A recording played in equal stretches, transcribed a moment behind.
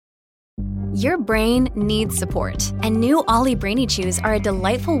Your brain needs support, and new Ollie Brainy Chews are a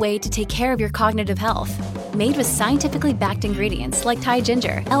delightful way to take care of your cognitive health. Made with scientifically backed ingredients like Thai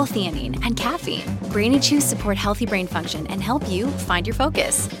ginger, L-theanine, and caffeine, Brainy Chews support healthy brain function and help you find your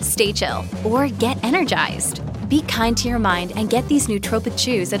focus, stay chill, or get energized. Be kind to your mind and get these nootropic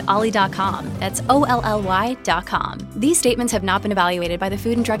chews at ollie.com. That's OLLY.com. These statements have not been evaluated by the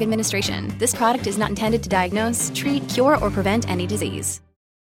Food and Drug Administration. This product is not intended to diagnose, treat, cure, or prevent any disease.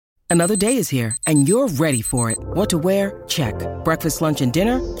 Another day is here, and you're ready for it. What to wear? Check. Breakfast, lunch, and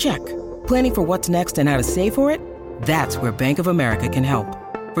dinner? Check. Planning for what's next and how to save for it? That's where Bank of America can help.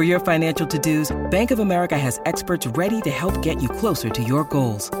 For your financial to-dos, Bank of America has experts ready to help get you closer to your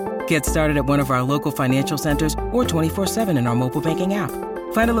goals. Get started at one of our local financial centers or 24/7 in our mobile banking app.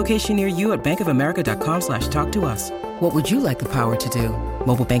 Find a location near you at bankofamerica.com/talktous. What would you like the power to do?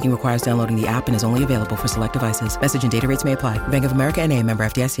 Mobile banking requires downloading the app and is only available for select devices. Message and data rates may apply. Bank of America N.A., member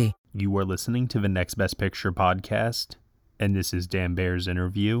FDIC. You are listening to the Next Best Picture podcast, and this is Dan Baer's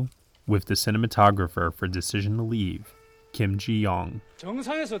interview with the cinematographer for Decision to Leave, Kim Ji-yong.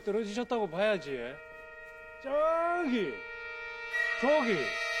 정상에서 떨어지셨다고 봐야지. 저기.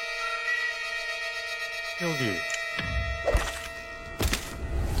 여기.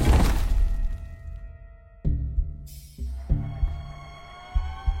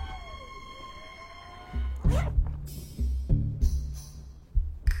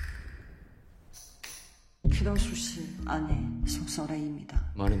 기동수실 안에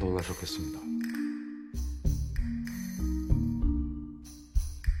숙소라입니다. 많이 놀라셨겠습니다.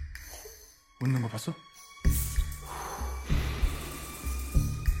 웃는 거 봤어?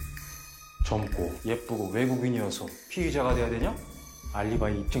 젊고 예쁘고 외국인이어서 피의자가 돼야 되냐?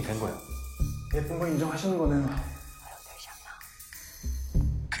 알리바이 입증된 거야. 예쁜 거 인정하시는 거네요.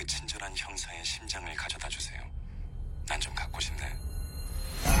 그 친절한 형사의 심장을 가져다 주세요. 난 좀 갖고 싶네.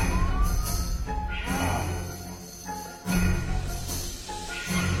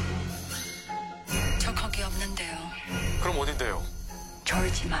 저 거기 없는데요. 그럼 어딘데요?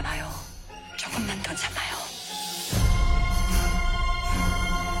 졸지 말아요. 조금만 더 참아요.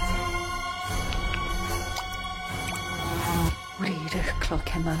 우리 일을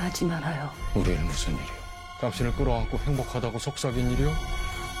그렇게 말하지 말아요. 우리 일 무슨 일이요? 당신을 끌어안고 행복하다고 속삭인 일이요?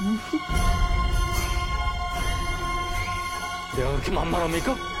 내가 그렇게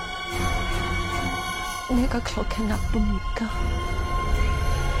만만합니까? 내가 그렇게 나쁩니까?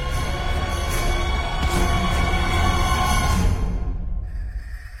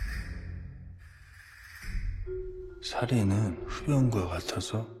 살인은 흡연과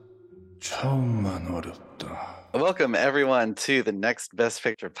같아서 처음만 어렵다. Welcome, everyone, to the Next Best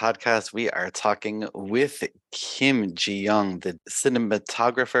Picture podcast. We are talking with Kim Ji-yong, the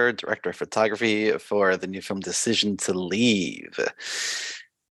cinematographer, director of photography for the new film Decision to Leave.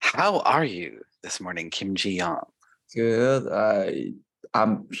 How are you this morning, Kim Ji-yong? Good.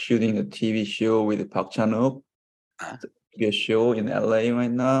 I'm shooting a TV show with Park Chan-wook. A show in LA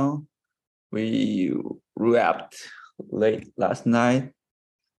right now. We wrapped late last night,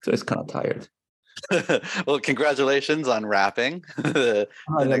 so it's kind of tired. Well, congratulations on wrapping.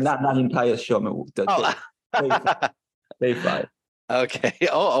 Not entire show. Day 5. Okay.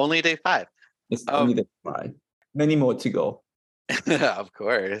 Oh, only day 5. It's only day 5. Many more to go. Of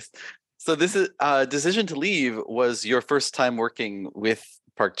course. So this is Decision to Leave was your first time working with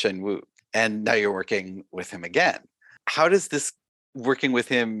Park Chan-wook, and now you're working with him again. How does this working with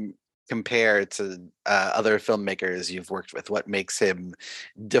him compare to other filmmakers you've worked with? What makes him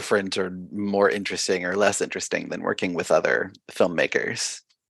different or more interesting or less interesting than working with other filmmakers?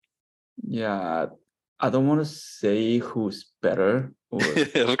 Yeah, I don't want to say who's better.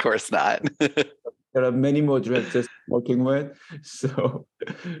 Of course not. There are many more directors working with. So,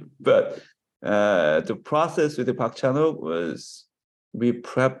 but the process with the Park Chan-wook was we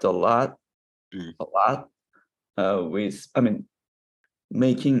prepped a lot.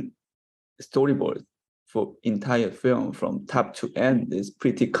 Making storyboard for entire film from top to end is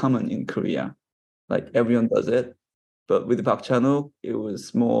pretty common in Korea. Like everyone does it, but with Park Chan-wook, it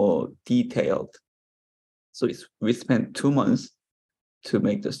was more detailed. So we spent 2 months to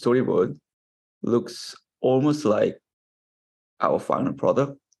make the storyboard. Looks almost like our final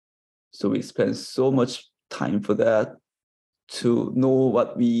product. So we spent so much time for that to know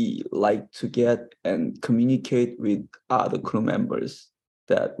what we like to get and communicate with other crew members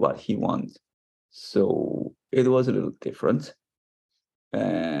that what he wants. So it was a little different.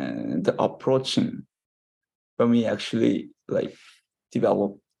 And the approaching, when we actually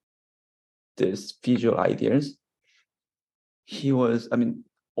developed these visual ideas,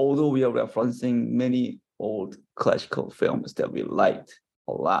 although we are referencing many old classical films that we liked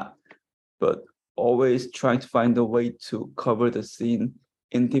a lot, but always trying to find a way to cover the scene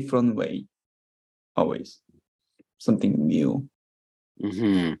in different way. Always something new.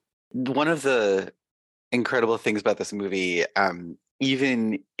 Hmm. One of the incredible things about this movie,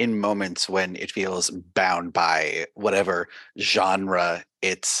 even in moments when it feels bound by whatever genre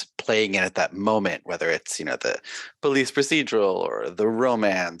it's playing in at that moment, whether it's, the police procedural or the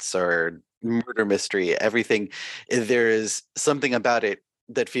romance or murder mystery, everything, there is something about it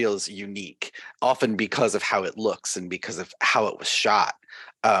that feels unique, often because of how it looks and because of how it was shot.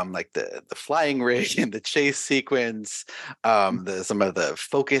 Like the flying rig and the chase sequence, some of the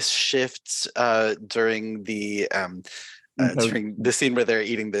focus shifts during the scene where they're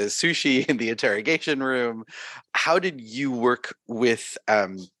eating the sushi in the interrogation room. How did you work with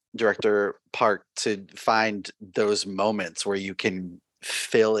director Park to find those moments where you can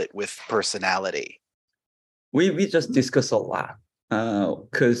fill it with personality? We just discuss a lot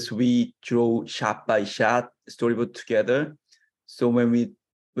because we draw shot by shot storyboard together. So when we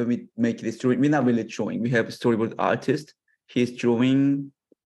make this drawing, we're not really drawing. We have a storyboard artist. He's drawing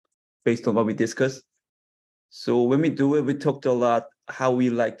based on what we discuss. So when we do it, we talked a lot how we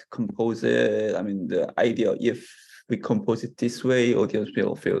like to compose it. I mean, the idea if we compose it this way, audience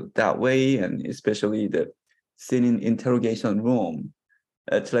will feel that way, and especially the scene in interrogation room.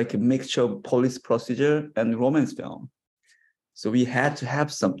 It's like a mixture of police procedure and romance film. So we had to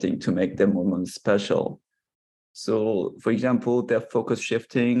have something to make the moment special. So, for example, the focus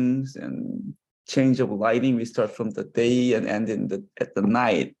shiftings and change of lighting, we start from the day and end at the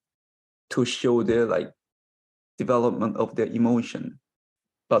night to show the development of their emotion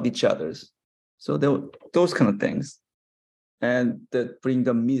about each other's. So those kind of things, and that bring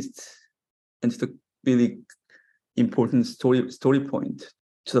the mist into the really important story point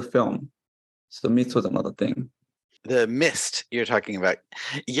to the film. So the mist was another thing. The mist you're talking about,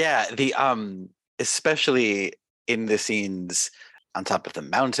 yeah. The especially in the scenes on top of the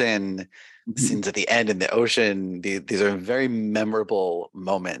mountain, scenes at the end in the ocean. These are very memorable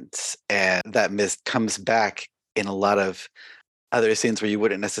moments, and that mist comes back in a lot of other scenes where you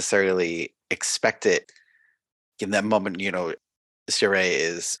wouldn't necessarily expect it. In that moment, Sheree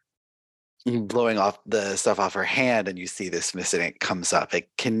is blowing off the stuff off her hand, and you see this mist and it comes up. It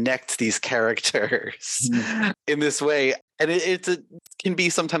connects these characters in this way, and it can be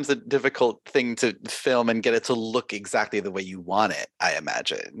sometimes a difficult thing to film and get it to look exactly the way you want it, I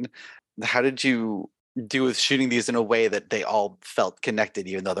imagine. How did you do with shooting these in a way that they all felt connected,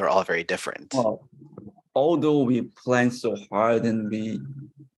 even though they're all very different? Well, although we planned so hard and we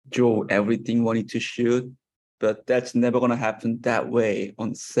drew everything we wanted to shoot, but that's never going to happen that way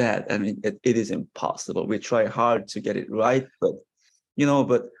on set. I mean, it is impossible. We try hard to get it right, but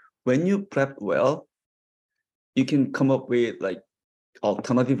when you prep well, you can come up with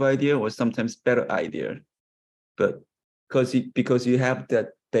alternative idea or sometimes better idea. But because you have that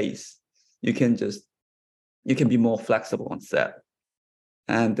base, you can be more flexible on set.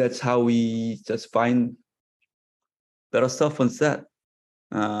 And that's how we just find better stuff on set.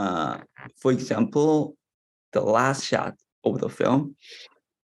 For example, the last shot of the film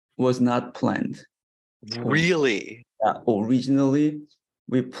was not planned. Really? Originally,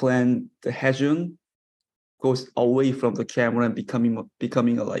 we planned the Hejun goes away from the camera and becoming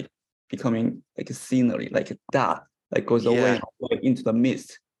like a scenery, like a dot, like goes away into the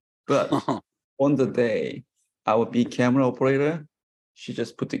mist. But on the day, our big camera operator, she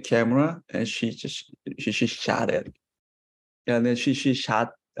just put the camera and she shot it. And then she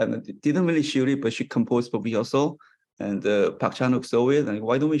shot and didn't really shoot it, but she composed for rehearsal. And Park Chan-wook saw it and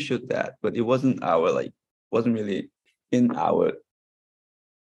why don't we shoot that? But it wasn't wasn't really in our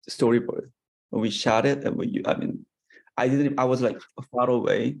storyboard. We shot it and I was like far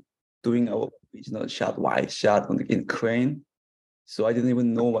away doing our original shot, wide shot in crane. So I didn't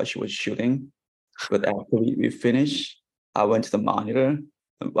even know what she was shooting. But after we finished, I went to the monitor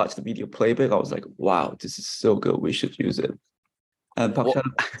and watched the video playback. I was like, wow, this is so good. We should use it. And Park Chan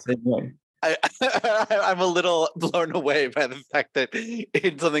the same way. I'm a little blown away by the fact that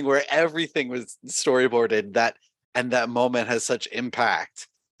in something where everything was storyboarded, that moment has such impact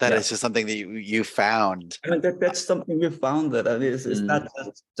that it's just something that you found. I mean, that's something we found that it's not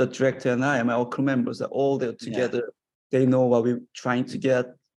just the director and I. I mean, our crew members are all there together. Yeah. They know what we're trying to get.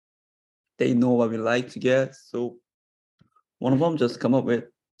 They know what we like to get. So one of them just come up with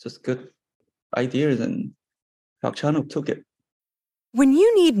just good ideas, and Park Chan-wook took it. When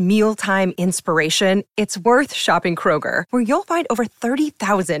you need mealtime inspiration, it's worth shopping Kroger, where you'll find over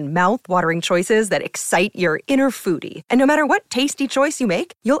 30,000 mouth-watering choices that excite your inner foodie. And no matter what tasty choice you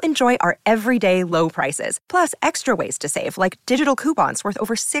make, you'll enjoy our everyday low prices, plus extra ways to save, like digital coupons worth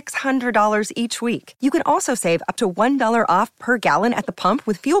over $600 each week. You can also save up to $1 off per gallon at the pump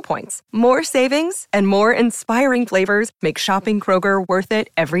with fuel points. More savings and more inspiring flavors make shopping Kroger worth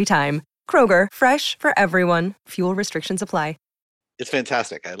it every time. Kroger, fresh for everyone. Fuel restrictions apply. It's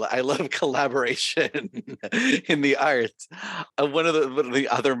fantastic. I love collaboration in the arts. One of the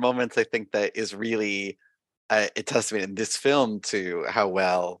other moments I think that is really a testament in this film to how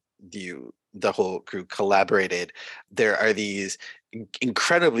well the whole crew collaborated. There are these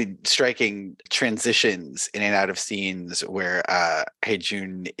incredibly striking transitions in and out of scenes where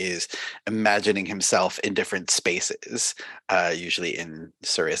Hae-jun is imagining himself in different spaces, usually in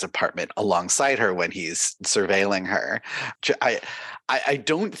Surya's apartment alongside her when he's surveilling her. I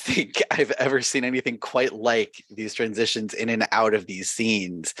don't think I've ever seen anything quite like these transitions in and out of these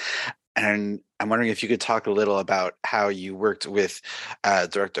scenes. And I'm wondering if you could talk a little about how you worked with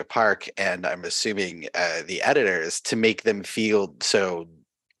Director Park and I'm assuming the editors to make them feel so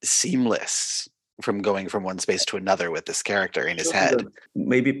seamless from going from one space to another with this character in his head.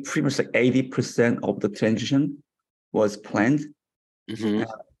 Maybe pretty much like 80% of the transition was planned. Mm-hmm. I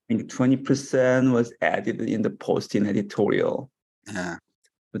think 20% was added in the post-in editorial. Yeah.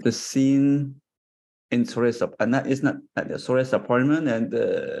 But the scene in Sora's it's not at the Sora's apartment and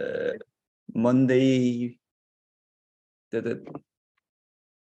Monday the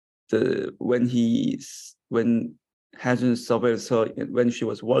when Hajun surveyed her when she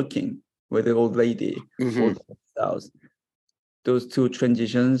was working with the old lady for the house. Those two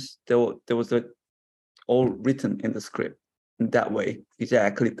transitions there was all written in the script in that way,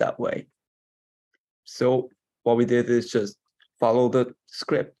 exactly that way. So what we did is just follow the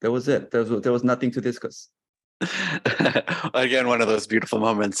script. That was it. There was nothing to discuss. Again, one of those beautiful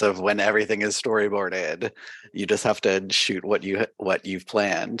moments of when everything is storyboarded. You just have to shoot what you've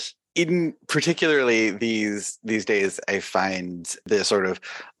planned. In particularly these days, I find the sort of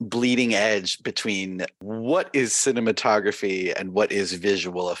bleeding edge between what is cinematography and what is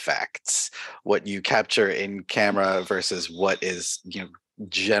visual effects, what you capture in camera versus what is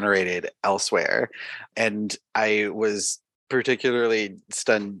generated elsewhere. And I was particularly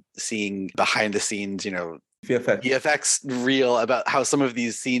stunned seeing behind the scenes, VFX reel about how some of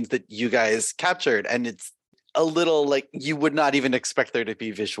these scenes that you guys captured, and it's a little like you would not even expect there to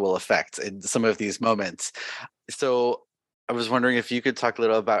be visual effects in some of these moments. So I was wondering if you could talk a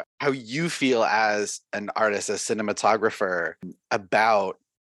little about how you feel as an artist, a cinematographer, about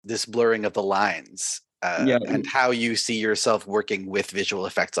this blurring of the lines and how you see yourself working with visual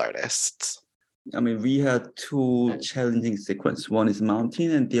effects artists. I mean, we had two challenging sequences. One is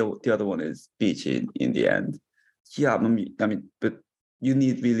mountain, and the other one is beach. In the end, yeah. I mean, but you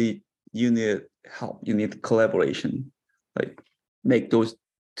need help. You need collaboration, like make those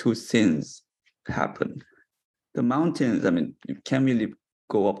two scenes happen. The mountains. I mean, you can't really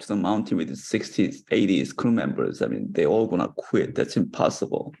go up to the mountain with the 60s, 80s crew members. I mean, they're all gonna quit. That's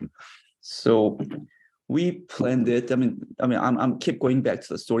impossible. So we planned it. I mean, I'm keep going back to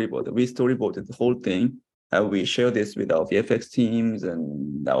the storyboard. We storyboarded the whole thing. We share this with our VFX teams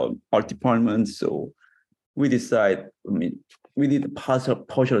and our art department. So we decide. I mean, we need a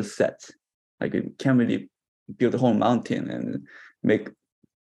partial set. Like we can't really build a whole mountain and make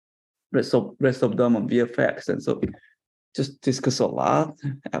rest of them on VFX. And so just discuss a lot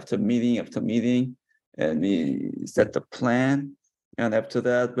after meeting, and we set the plan. And after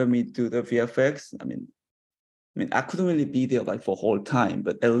that, when we do the VFX, I mean, I couldn't really be there like for whole time,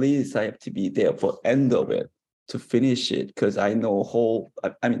 but at least I have to be there for end of it to finish it, because I know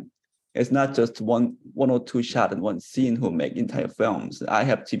I mean, it's not just one or two shot and one scene who make entire films. I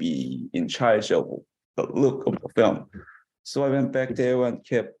have to be in charge of the look of the film. So I went back there and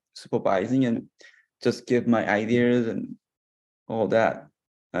kept supervising and just give my ideas and all that.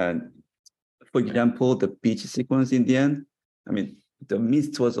 And for example, the beach sequence in the end, I mean, the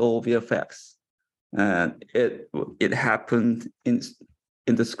mist was all VFX. And it happened in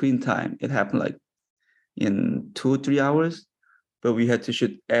the screen time. It happened like in 2-3 hours, but we had to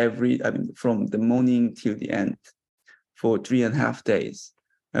shoot from the morning till the end for 3.5 days,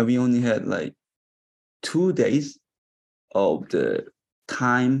 and we only had like 2 days of the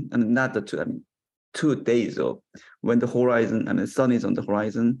time, and not the 2 days of when the horizon and the sun is on the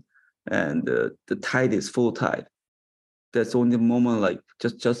horizon, and the tide is full tide. That's only the moment, like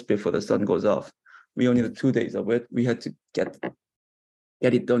just before the sun goes off. We only had 2 days of it. We had to get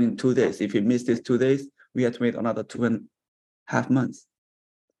it done in 2 days. If we miss these 2 days, we had to wait another half months.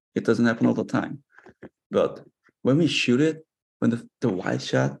 It doesn't happen all the time. But when we shoot it, when the wide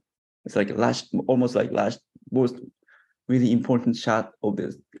shot, it's like almost like most really important shot of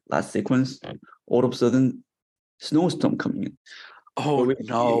the last sequence, all of a sudden, snowstorm coming in. Oh,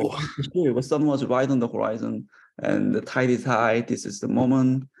 no. The sun was right on the horizon and the tide is high. This is the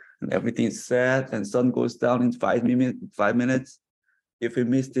moment and everything is set and sun goes down in 5 minutes. If we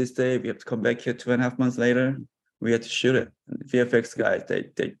miss this day, we have to come back here 2.5 months later. We had to shoot it. And the VFX guys,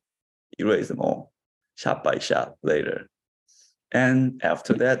 they erase them all, shot by shot later. And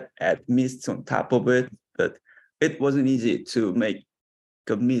after that, add mist on top of it. But it wasn't easy to make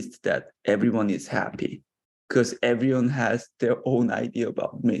a mist that everyone is happy, because everyone has their own idea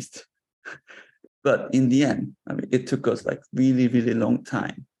about mist. But in the end, I mean, it took us like really, really long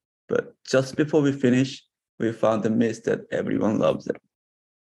time. But just before we finished, we found the mist that everyone loves it.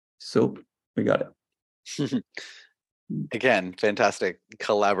 So we got it. Again, fantastic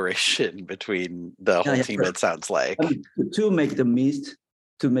collaboration between the whole team, it sounds like. I mean, to make the mist,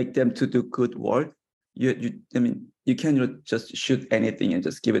 to make them to do good work, you cannot just shoot anything and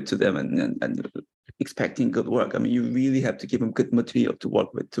just give it to them and expecting good work. I mean, you really have to give them good material to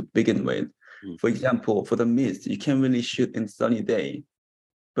work with to begin with. For example, for the mist, you can't really shoot in sunny day,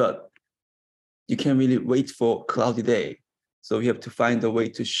 but you can't really wait for cloudy day. So you have to find a way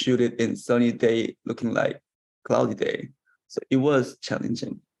to shoot it in sunny day, looking like cloudy day. So it was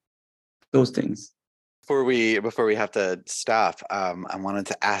challenging, those things. Before we have to stop, I wanted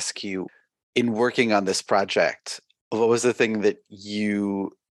to ask you, in working on this project, what was the thing that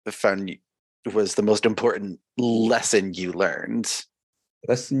you found was the most important lesson you learned?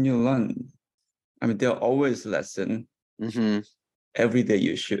 Lesson you learn. I mean, there are always lessons. Every day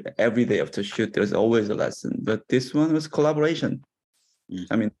you shoot, every day after shoot, there's always a lesson. But this one was collaboration.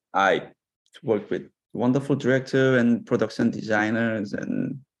 I mean, I worked with wonderful director and production designers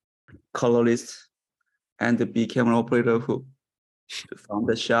and colorists and the B camera operator who found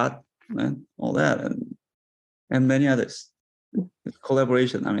the shot and all that and many others. It's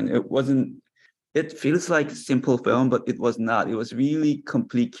collaboration. I mean, it feels like a simple film, but it was not. It was really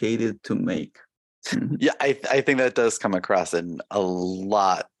complicated to make. Yeah, I think that does come across in a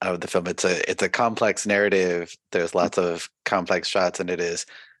lot of the film. It's a complex narrative. There's lots of complex shots, and it is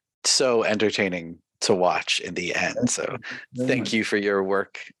so entertaining to watch in the end. So thank you for your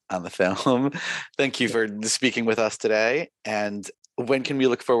work on the film. Thank you for speaking with us today. And when can we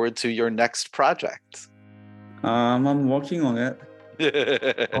look forward to your next project? I'm working on it.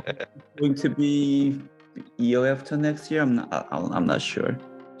 It's going to be year after next year. I'm not sure.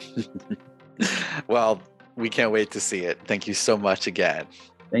 Well, we can't wait to see it. Thank you so much again.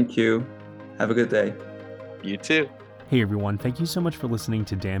 Thank you. Have a good day. You too. Hey everyone, thank you so much for listening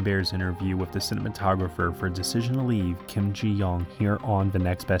to Dan Baer's interview with the cinematographer for Decision to Leave, Kim Ji-yong, here on the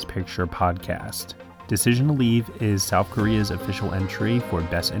Next Best Picture podcast. Decision to Leave is South Korea's official entry for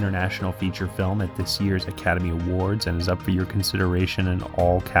Best International Feature Film at this year's Academy Awards and is up for your consideration in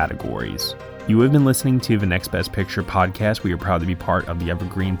all categories. You have been listening to the Next Best Picture podcast. We are proud to be part of the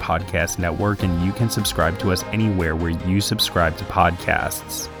Evergreen Podcast Network, and you can subscribe to us anywhere where you subscribe to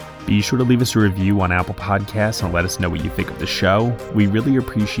podcasts. Be sure to leave us a review on Apple Podcasts and let us know what you think of the show. We really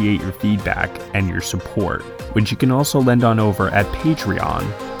appreciate your feedback and your support, which you can also lend on over at Patreon.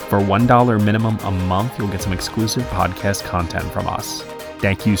 For $1 minimum a month, you'll get some exclusive podcast content from us.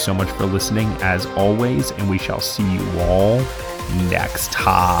 Thank you so much for listening, as always, and we shall see you all next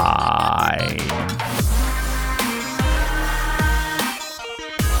time.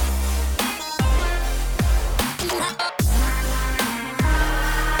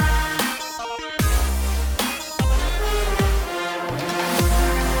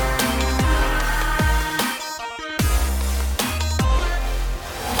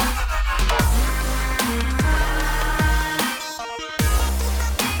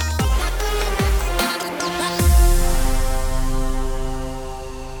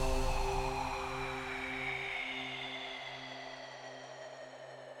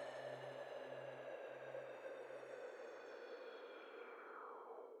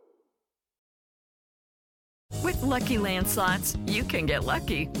 With Lucky Land Slots, you can get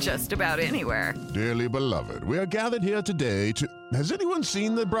lucky just about anywhere. Dearly beloved, we are gathered here today to... Has anyone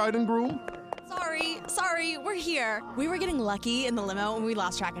seen the bride and groom? Sorry, we're here. We were getting lucky in the limo and we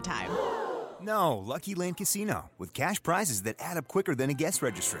lost track of time. No, Lucky Land Casino, with cash prizes that add up quicker than a guest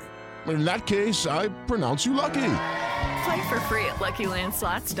registry. In that case, I pronounce you lucky. Play for free at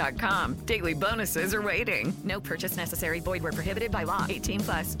LuckyLandSlots.com. Daily bonuses are waiting. No purchase necessary. Void where prohibited by law.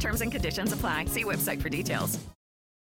 18+. Terms and conditions apply. See website for details.